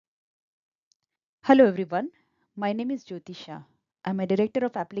Hello everyone, my name is Jyoti Shah. I'm a Director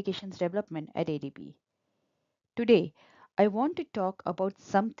of Applications Development at ADP. Today, I want to talk about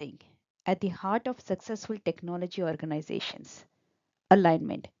something at the heart of successful technology organizations: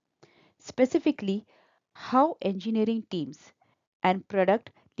 alignment. Specifically, how engineering teams and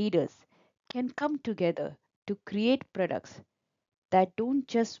product leaders can come together to create products that don't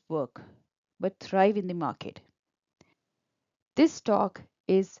just work but thrive in the market. This talk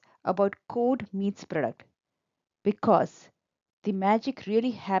is about code meets product because the magic really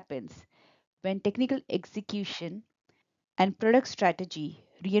happens when technical execution and product strategy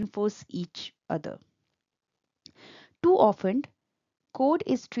reinforce each other. Too often, code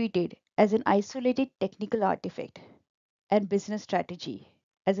is treated as an isolated technical artifact and business strategy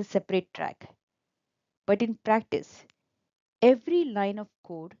as a separate track. But in practice, every line of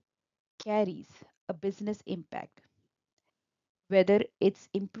code carries a business impact, whether it's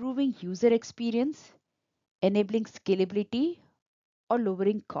improving user experience, enabling scalability, or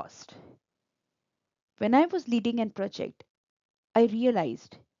lowering cost. When I was leading a project, I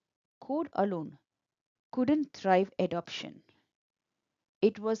realized code alone couldn't drive adoption.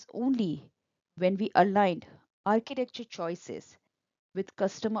 It was only when we aligned architecture choices with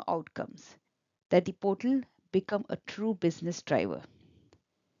customer outcomes that the portal became a true business driver.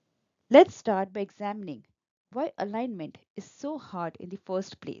 Let's start by examining why alignment is so hard in the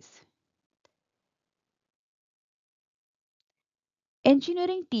first place.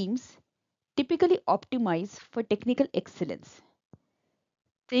 Engineering teams typically optimize for technical excellence,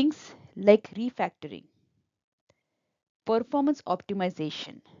 things like refactoring, performance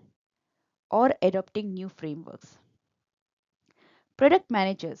optimization, or adopting new frameworks. Product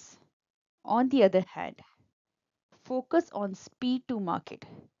managers, on the other hand, focus on speed to market,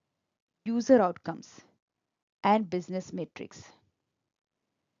 user outcomes, and business metrics.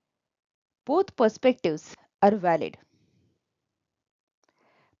 Both perspectives are valid,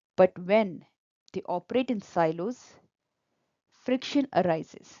 but when they operate in silos, friction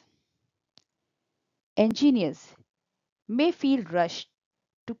arises. Engineers may feel rushed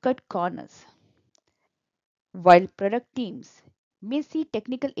to cut corners, while product teams may see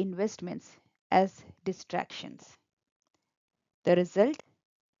technical investments as distractions. The result: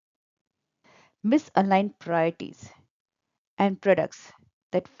 misaligned priorities and products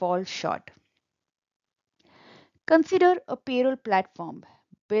that fall short. Consider a payroll platform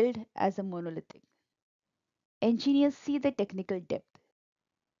built as a monolithic. Engineers see the technical depth,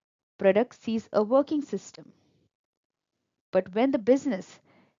 product sees a working system. But when the business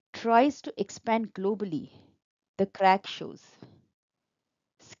tries to expand globally, the crack shows.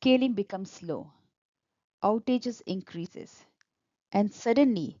 Scaling becomes slow, outages increases, and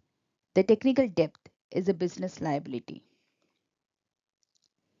suddenly the technical depth is a business liability.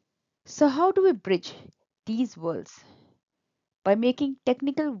 So how do we bridge these worlds? By making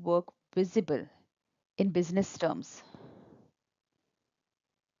technical work visible in business terms.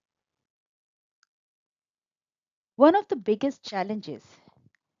 One of the biggest challenges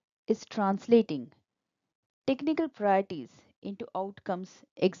is translating technical priorities into outcomes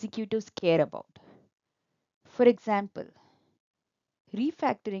executives care about. For example,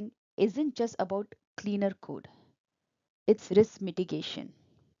 refactoring isn't just about cleaner code, it's risk mitigation.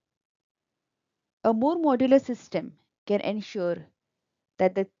 A more modular system can ensure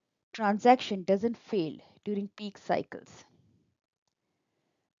that the transaction doesn't fail during peak cycles.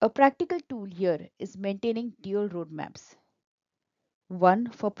 A practical tool here is maintaining dual roadmaps, one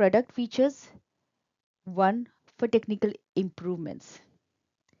for product features, one for technical improvements.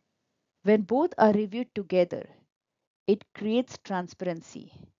 When both are reviewed together, it creates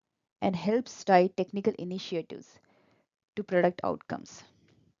transparency and helps tie technical initiatives to product outcomes.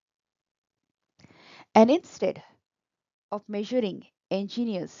 And instead of measuring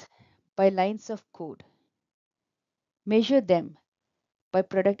engineers by lines of code, measure them by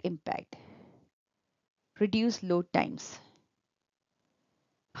product impact, reduce load times,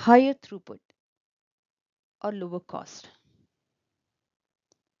 higher throughput, or lower cost.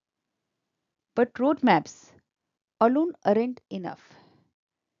 But roadmaps alone aren't enough.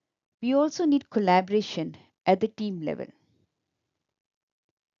 We also need collaboration at the team level.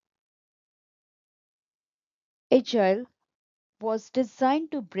 Agile was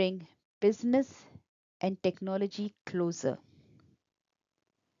designed to bring business and technology closer.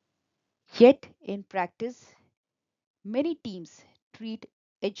 Yet, in practice, many teams treat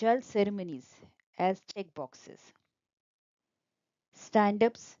agile ceremonies as checkboxes. Stand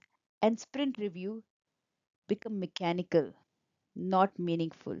ups and sprint review become mechanical, not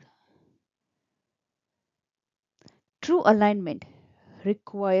meaningful. True alignment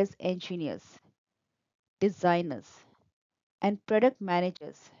requires engineers designers, and product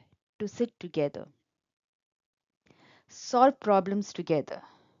managers to sit together, solve problems together,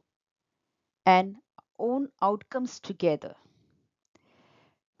 and own outcomes together.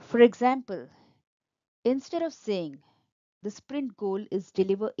 For example, instead of saying the sprint goal is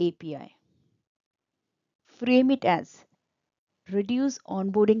deliver API, frame it as reduce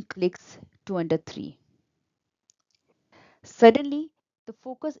onboarding clicks to under 3. Suddenly, the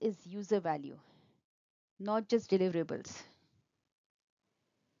focus is user value, not just deliverables.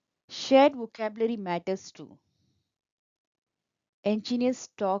 Shared vocabulary matters too. Engineers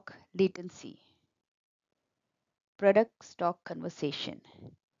talk latency, products talk conversation.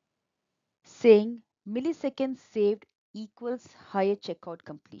 Saying milliseconds saved equals higher checkout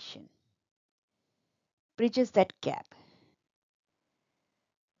completion bridges that gap.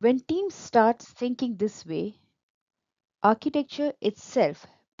 When teams start thinking this way, architecture itself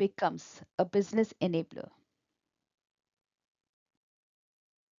becomes a business enabler.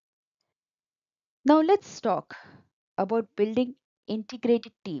 Now let's talk about building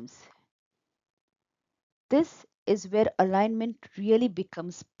integrated teams. This is where alignment really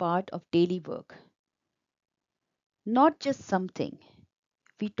becomes part of daily work, not just something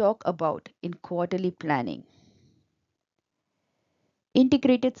we talk about in quarterly planning.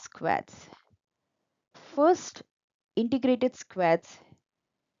 Integrated squads. First, integrated squads,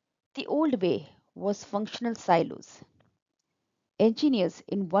 the old way was functional silos. Engineers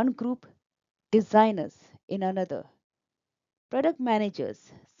in one group, designers in another, product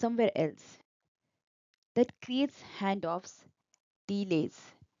managers somewhere else. That creates handoffs, delays,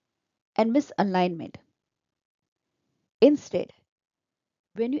 and misalignment. Instead,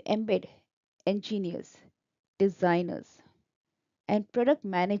 when you embed engineers, designers, and product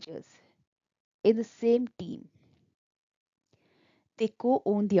managers in the same team, they co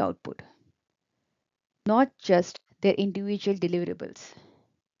own the output, not just their individual deliverables.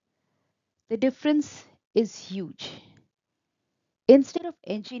 The difference is huge. Instead of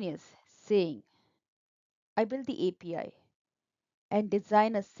engineers saying, I built the API, and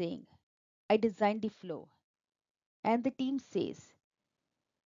designers saying, I designed the flow, and the team says,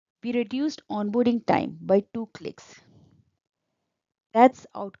 we reduced onboarding time by 2 clicks. That's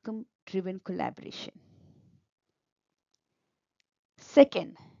outcome driven collaboration.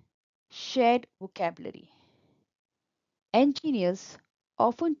 Second, shared vocabulary. Engineers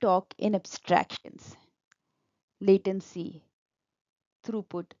often talk in abstractions: latency,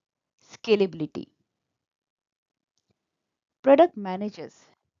 throughput, scalability. Product managers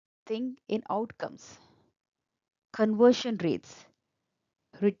think in outcomes: conversion rates,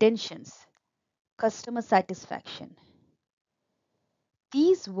 retentions, customer satisfaction.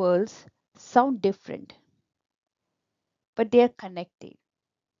 These worlds sound different, but they are connected.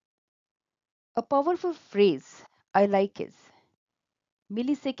 A powerful phrase I like is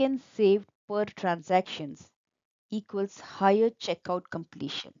milliseconds saved per transactions equals higher checkout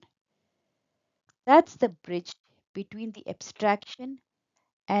completion. That's the bridge between the abstraction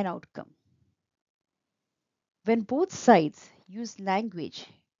and outcome. When both sides use language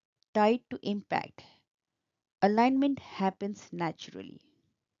tied to impact, alignment happens naturally.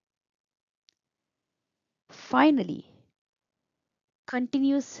 Finally,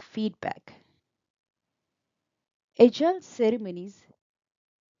 continuous feedback. Agile ceremonies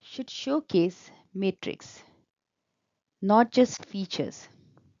should showcase metrics, not just features.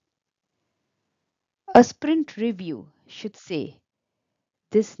 A sprint review should say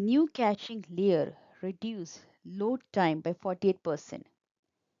this new caching layer reduced load time by 48%,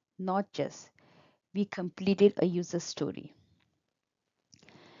 not just we completed a user story.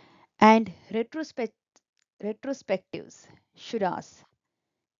 And retrospectives should ask,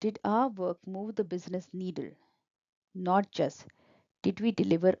 did our work move the business needle, not just did we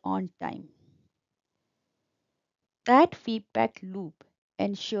deliver on time? That feedback loop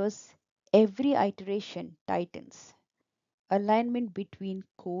ensures every iteration tightens alignment between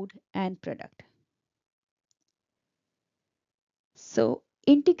code and product. So,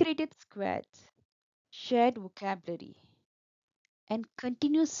 integrated squads, shared vocabulary, and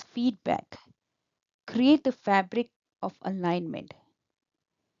continuous feedback create the fabric of alignment.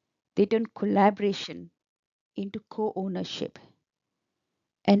 They turn collaboration into co ownership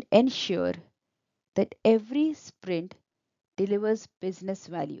and ensure that every sprint delivers business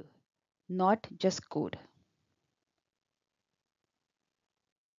value, not just code.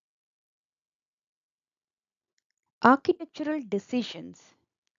 Architectural decisions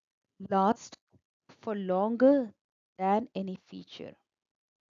last for longer than any feature.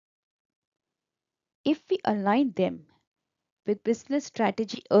 If we align them with business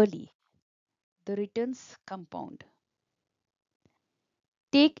strategy early, the returns compound.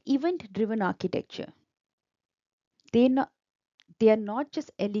 Take event driven architecture. They, no, they are not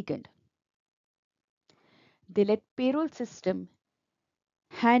just elegant, they let payroll system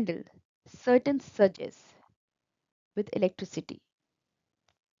handle certain surges with electricity.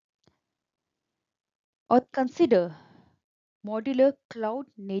 Or consider modular cloud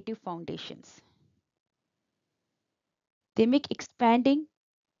native foundations. They make expanding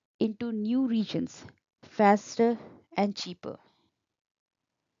into new regions faster and cheaper.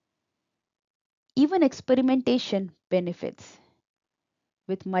 Even experimentation benefits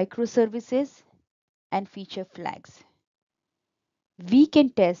with microservices and feature flags. We can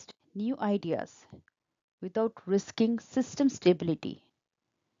test new ideas without risking system stability.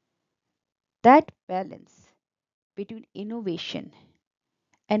 That balance between innovation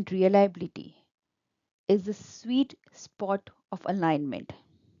and reliability is the sweet spot of alignment.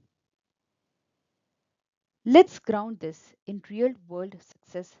 Let's ground this in real world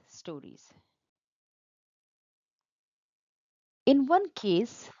success stories. In one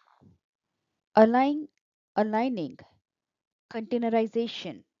case, align, aligning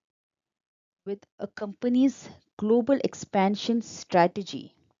containerization with a company's global expansion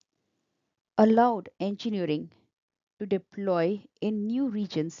strategy allowed engineering to deploy in new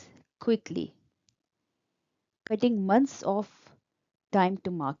regions quickly, cutting months of time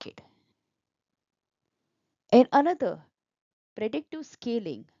to market. In another, predictive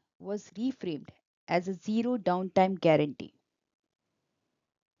scaling was reframed as a zero downtime guarantee.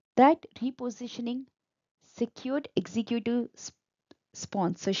 That repositioning secured executive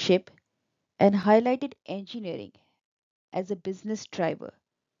sponsorship and highlighted engineering as a business driver,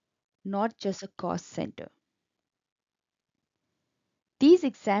 not just a cost center. These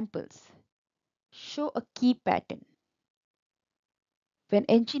examples show a key pattern. When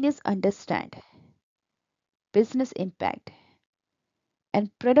engineers understand business impact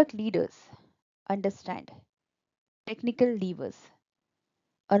and product leaders understand technical levers,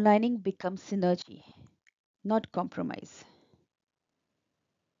 aligning becomes synergy, not compromise.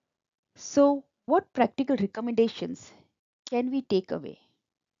 So, what practical recommendations can we take away?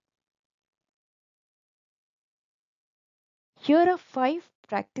 Here are five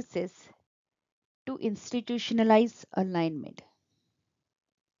practices to institutionalize alignment.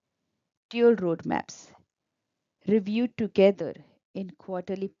 Dual roadmaps, reviewed together in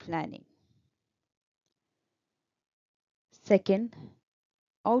quarterly planning. Second,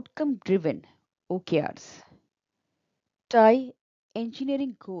 outcome driven OKRs. Tie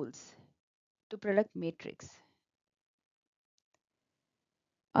engineering goals to product matrix.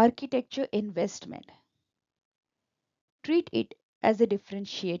 Architecture investment. Treat it as a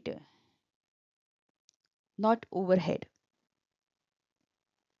differentiator, not overhead.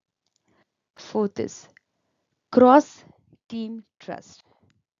 Fourth is cross team trust.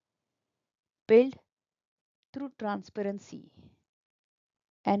 Build through transparency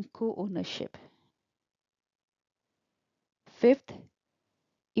and co ownership. Fifth,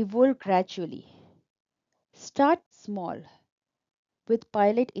 evolve gradually. Start small with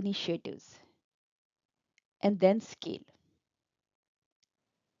pilot initiatives and then scale.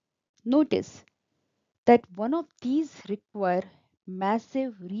 Notice that one of these require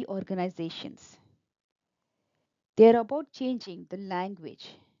massive reorganizations. They are about changing the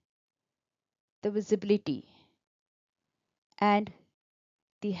language, the visibility, and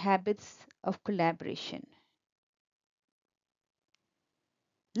the habits of collaboration.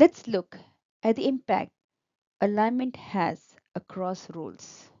 Let's look at the impact alignment has across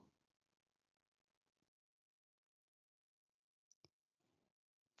roles.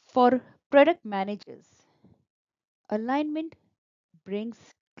 For product managers, alignment brings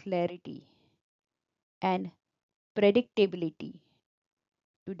clarity and predictability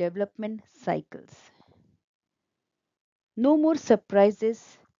to development cycles. No more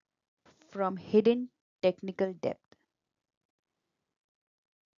surprises from hidden technical depth.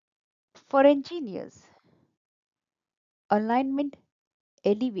 For engineers, alignment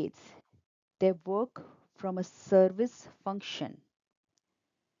elevates their work from a service function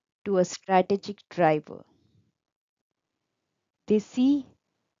to a strategic driver. They see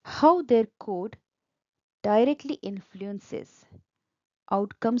how their code directly influences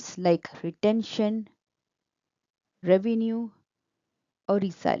outcomes like retention, revenue, or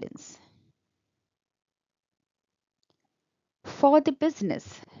resilience. For the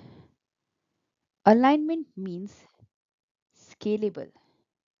business, alignment means scalable,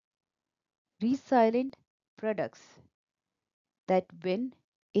 resilient products that win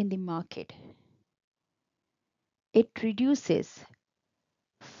in the market. It reduces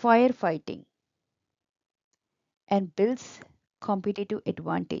firefighting and builds competitive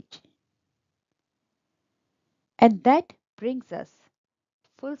advantage. And that brings us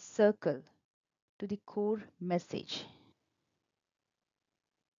full circle to the core message.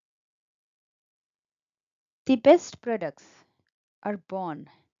 The best products are born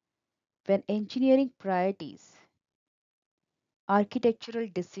when engineering priorities, architectural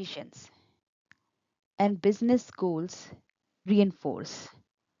decisions, and business goals reinforce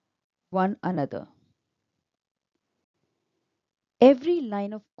one another. Every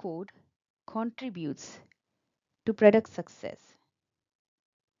line of code contributes to product success.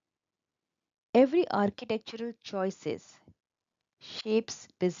 Every architectural choices shapes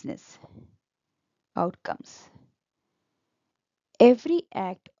business outcomes. Every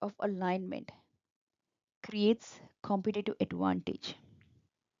act of alignment creates competitive advantage.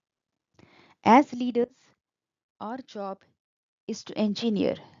 As leaders, our job is to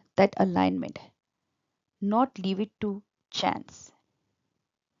engineer that alignment, not leave it to chance.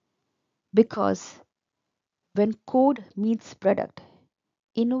 Because when code meets product,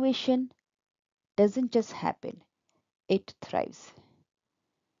 innovation doesn't just happen, it thrives.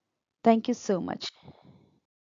 Thank you so much.